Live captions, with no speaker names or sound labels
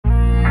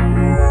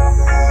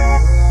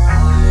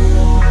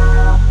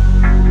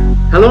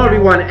Hello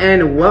everyone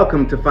and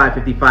welcome to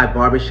 555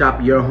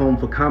 Barbershop, your home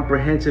for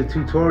comprehensive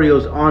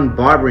tutorials on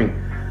barbering.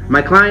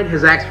 My client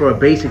has asked for a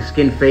basic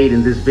skin fade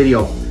in this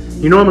video.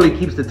 He normally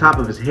keeps the top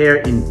of his hair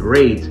in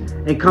braids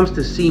and comes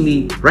to see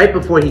me right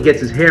before he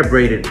gets his hair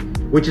braided,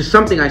 which is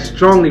something I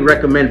strongly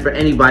recommend for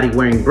anybody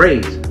wearing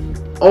braids.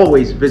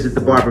 Always visit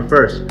the barber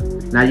first.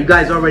 Now you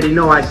guys already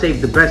know I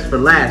saved the best for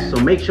last,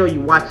 so make sure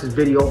you watch this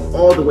video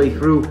all the way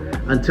through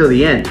until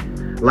the end.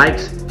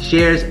 Likes,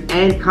 shares,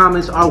 and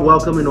comments are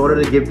welcome in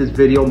order to give this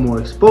video more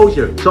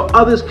exposure so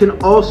others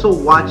can also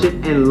watch it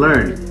and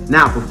learn.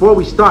 Now, before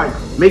we start,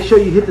 make sure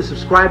you hit the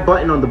subscribe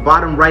button on the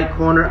bottom right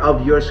corner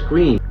of your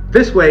screen.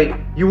 This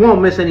way, you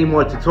won't miss any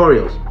more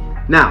tutorials.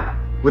 Now,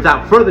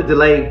 without further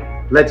delay,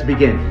 let's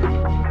begin.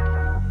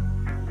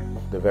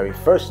 The very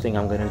first thing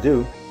I'm going to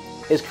do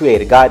is create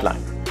a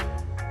guideline.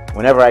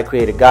 Whenever I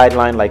create a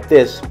guideline like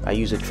this, I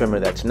use a trimmer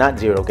that's not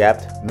zero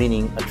gapped,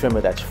 meaning a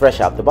trimmer that's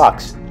fresh out the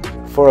box.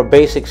 For a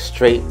basic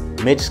straight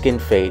mid-skin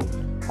fade,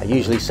 I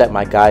usually set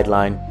my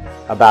guideline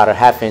about a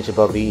 ½ inch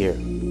above the ear.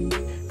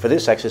 For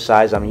this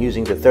exercise, I'm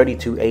using the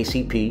 32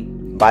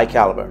 ACP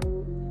bi-caliber.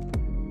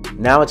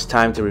 Now it's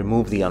time to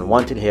remove the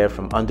unwanted hair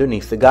from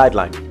underneath the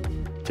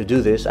guideline. To do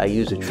this, I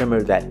use a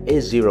trimmer that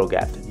is zero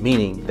gapped,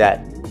 meaning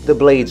that the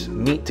blades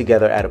meet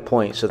together at a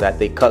point so that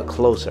they cut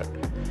closer.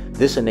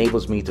 This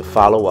enables me to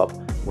follow up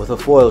with a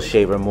foil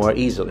shaver more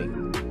easily.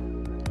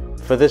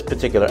 For this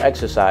particular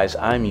exercise,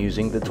 I'm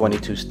using the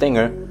 22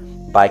 Stinger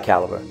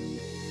bi-caliber.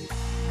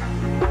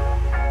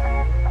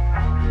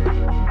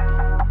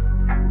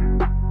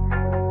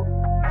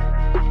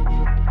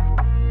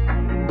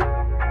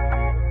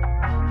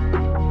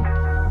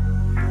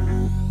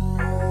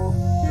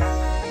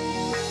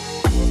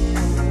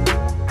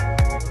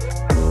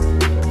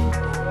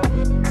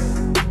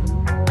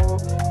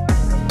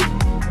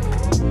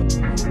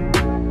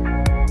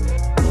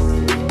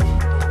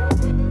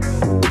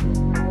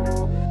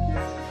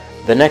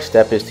 The next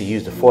step is to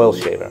use the foil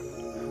shaver.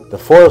 The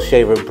foil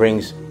shaver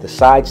brings the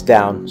sides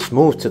down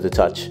smooth to the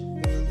touch,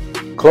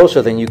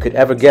 closer than you could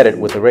ever get it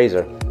with a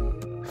razor.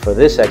 For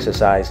this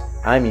exercise,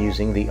 I'm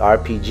using the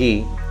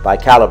RPG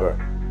bi-caliber.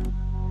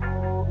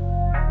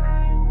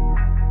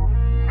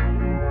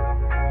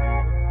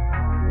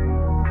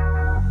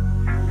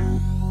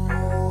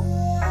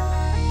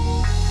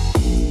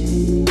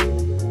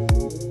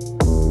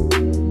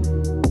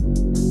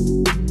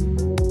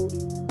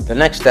 The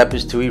next step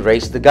is to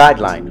erase the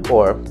guideline,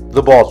 or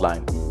the bald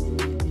line.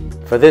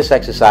 For this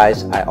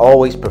exercise, I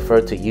always prefer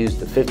to use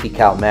the 50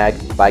 cal mag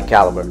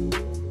bi-caliber.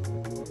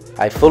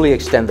 I fully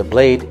extend the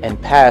blade and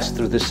pass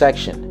through the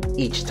section.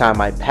 Each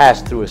time I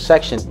pass through a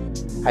section,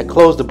 I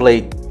close the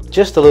blade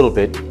just a little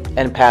bit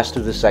and pass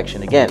through the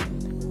section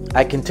again.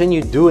 I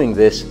continue doing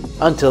this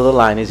until the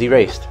line is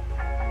erased.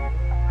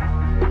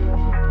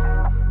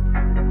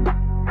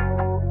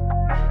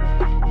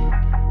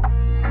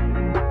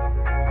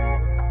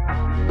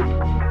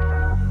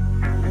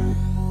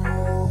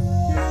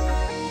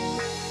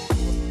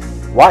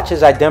 Watch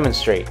as I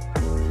demonstrate.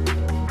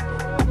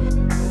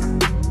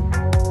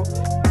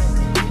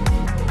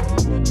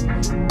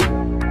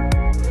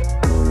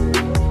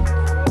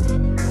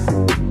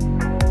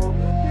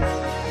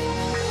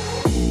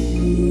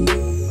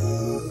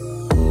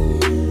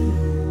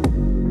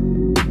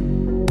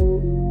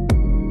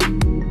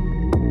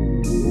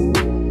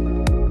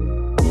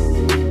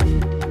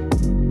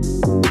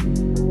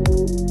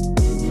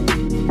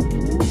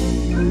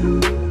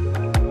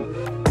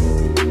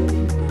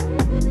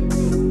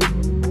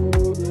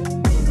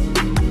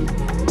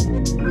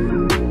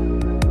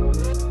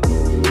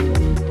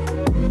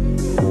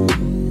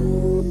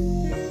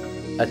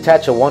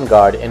 Attach a 1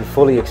 guard and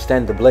fully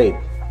extend the blade.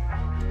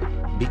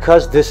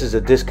 Because this is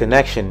a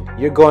disconnection,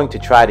 you're going to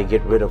try to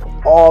get rid of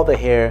all the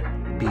hair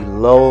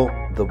below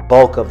the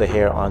bulk of the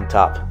hair on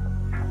top.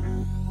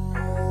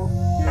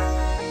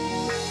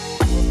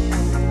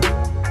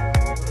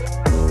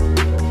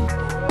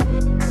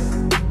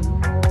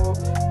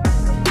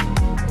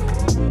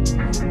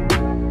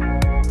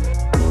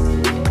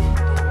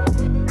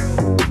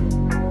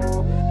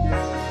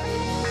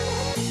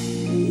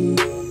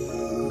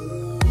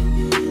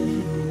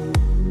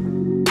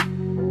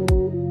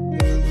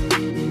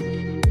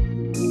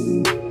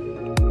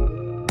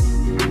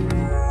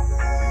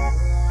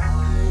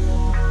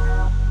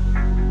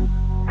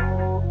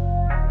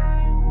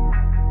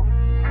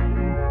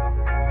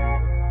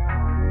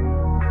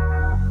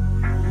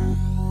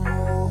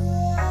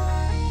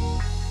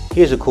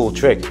 Here's a cool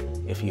trick.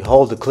 If you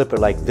hold the clipper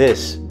like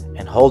this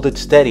and hold it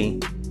steady,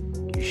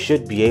 you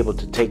should be able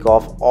to take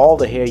off all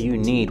the hair you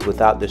need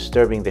without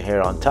disturbing the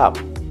hair on top.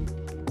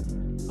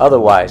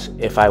 Otherwise,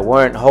 if I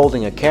weren't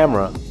holding a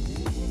camera,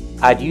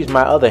 I'd use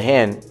my other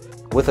hand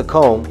with a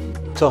comb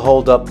to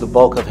hold up the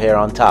bulk of hair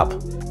on top.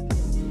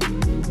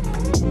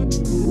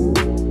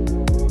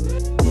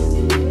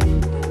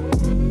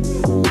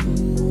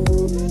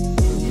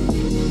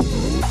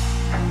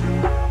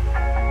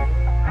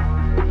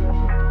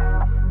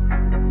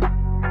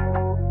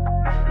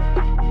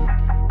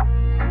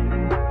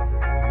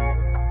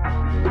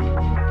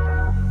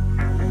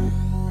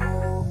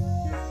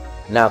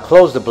 Now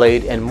close the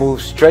blade and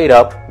move straight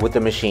up with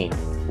the machine.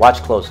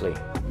 Watch closely.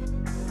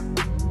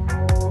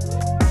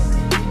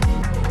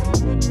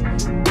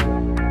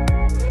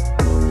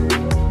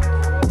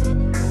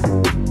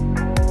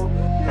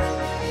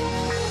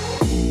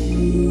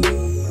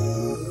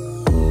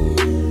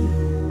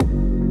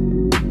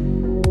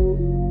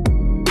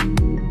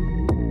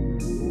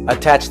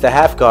 Attach the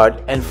half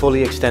guard and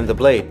fully extend the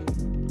blade.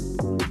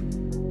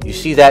 You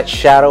see that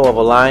shadow of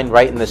a line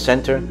right in the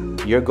center?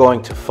 You're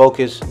going to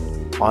focus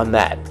on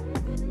that.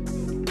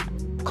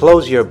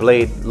 Close your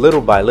blade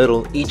little by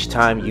little each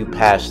time you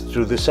pass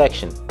through the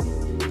section.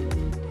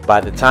 By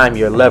the time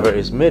your lever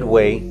is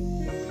midway,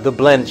 the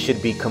blend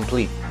should be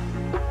complete.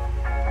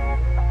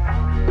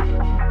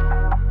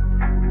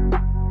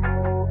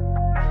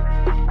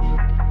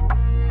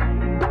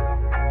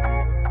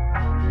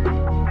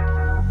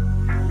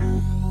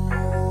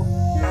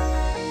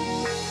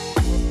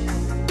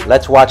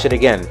 Let's watch it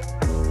again.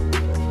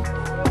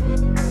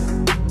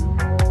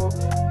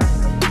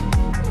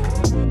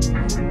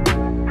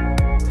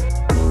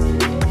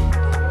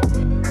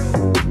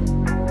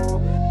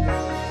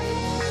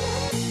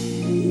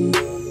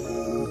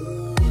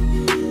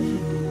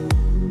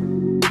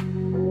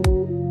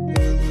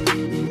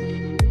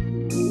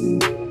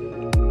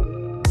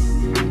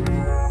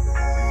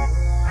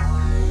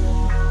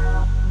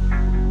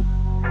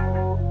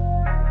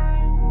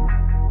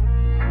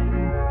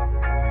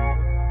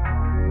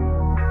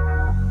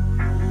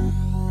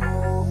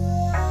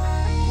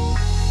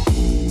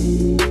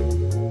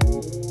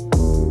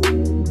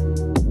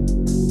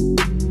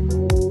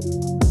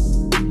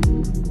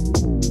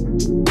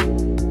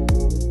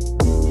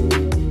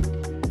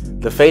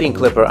 The fading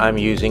clipper I'm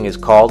using is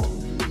called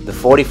the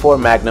 44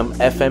 Magnum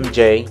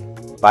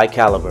FMJ by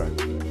Caliber.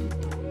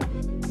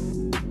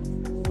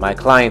 My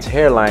client's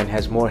hairline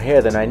has more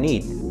hair than I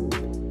need.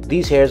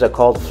 These hairs are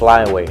called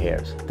flyaway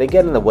hairs. They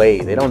get in the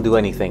way, they don't do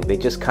anything, they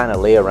just kind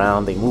of lay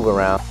around, they move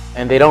around,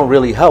 and they don't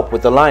really help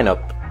with the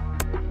lineup.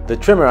 The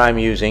trimmer I'm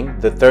using,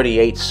 the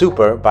 38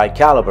 Super by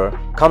Caliber,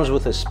 comes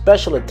with a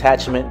special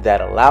attachment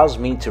that allows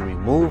me to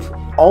remove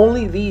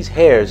only these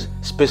hairs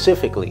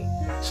specifically,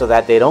 so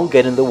that they don't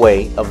get in the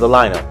way of the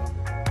lineup.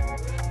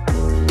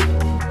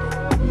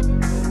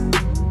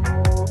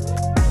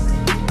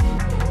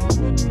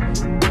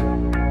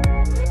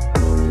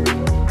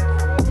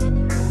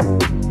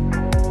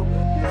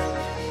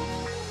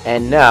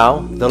 And now,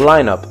 the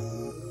lineup.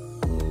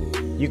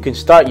 You can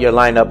start your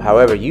lineup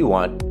however you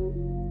want,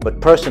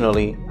 but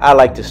personally, I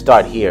like to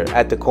start here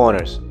at the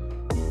corners.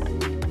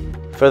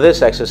 For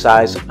this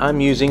exercise, I'm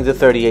using the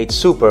 38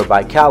 Super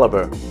by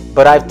Caliber,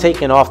 but I've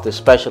taken off the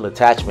special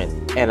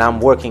attachment and I'm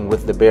working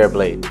with the bare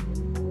blade.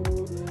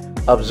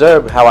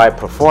 Observe how I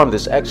perform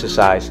this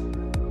exercise,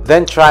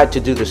 then try to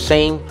do the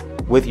same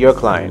with your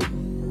client.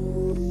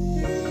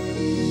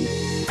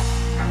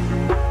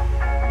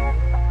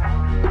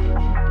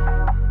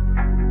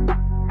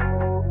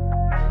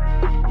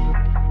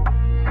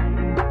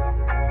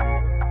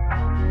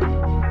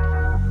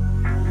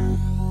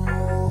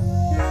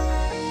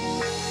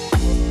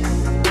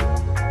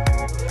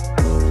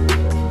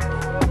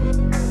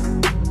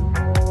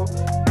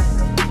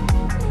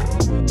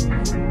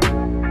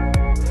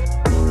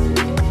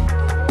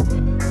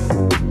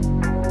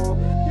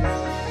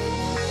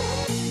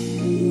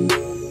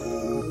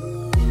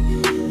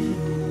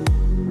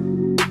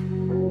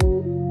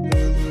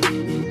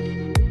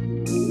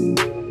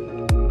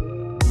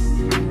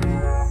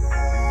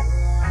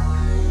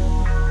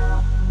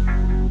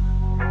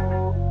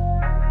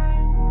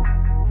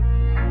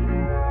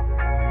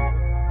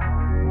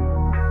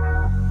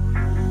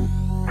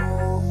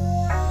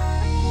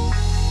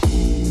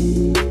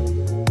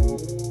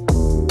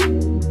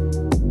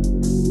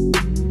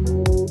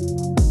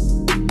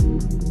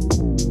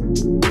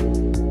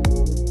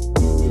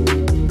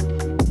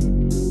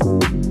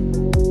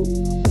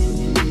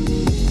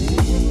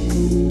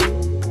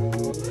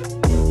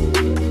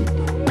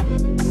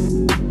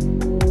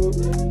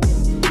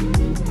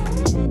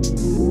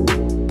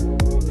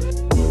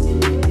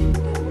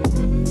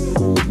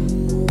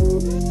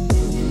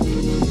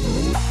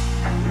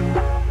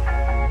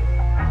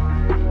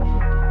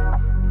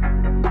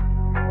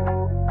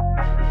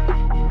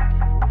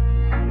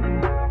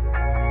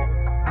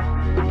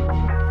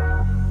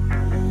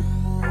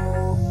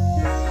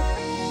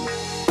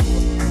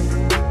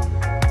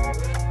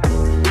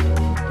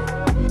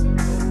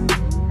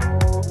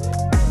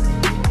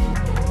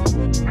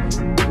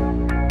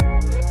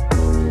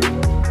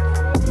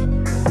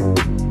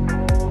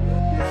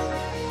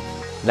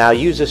 Now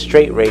use a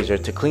straight razor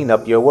to clean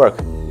up your work.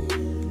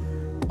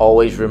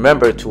 Always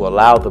remember to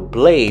allow the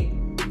blade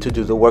to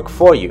do the work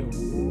for you.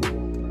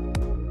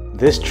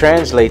 This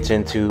translates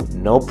into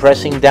no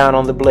pressing down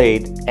on the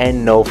blade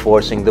and no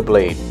forcing the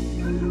blade.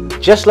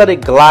 Just let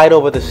it glide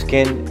over the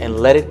skin and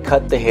let it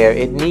cut the hair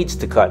it needs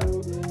to cut.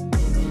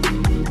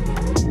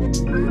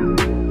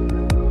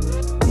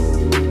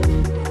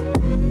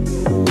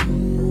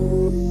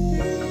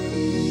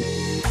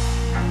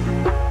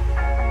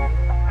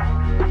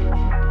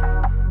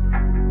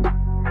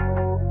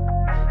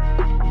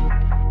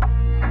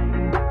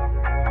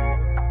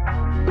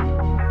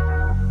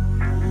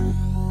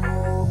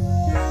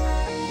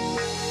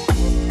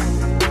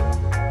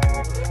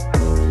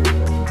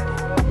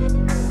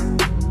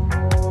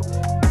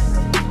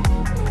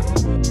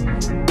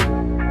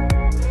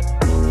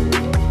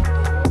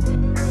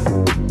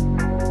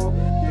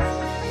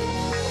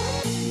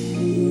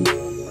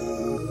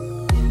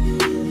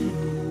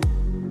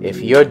 If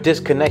your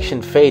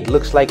disconnection fade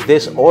looks like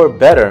this or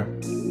better,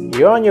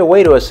 you're on your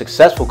way to a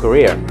successful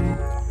career.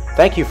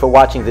 Thank you for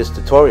watching this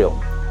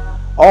tutorial.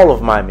 All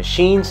of my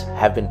machines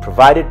have been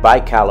provided by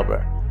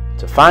Calibre.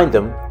 To find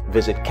them,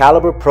 visit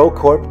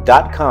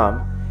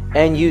CalibreProCorp.com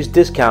and use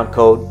discount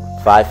code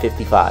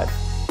 555.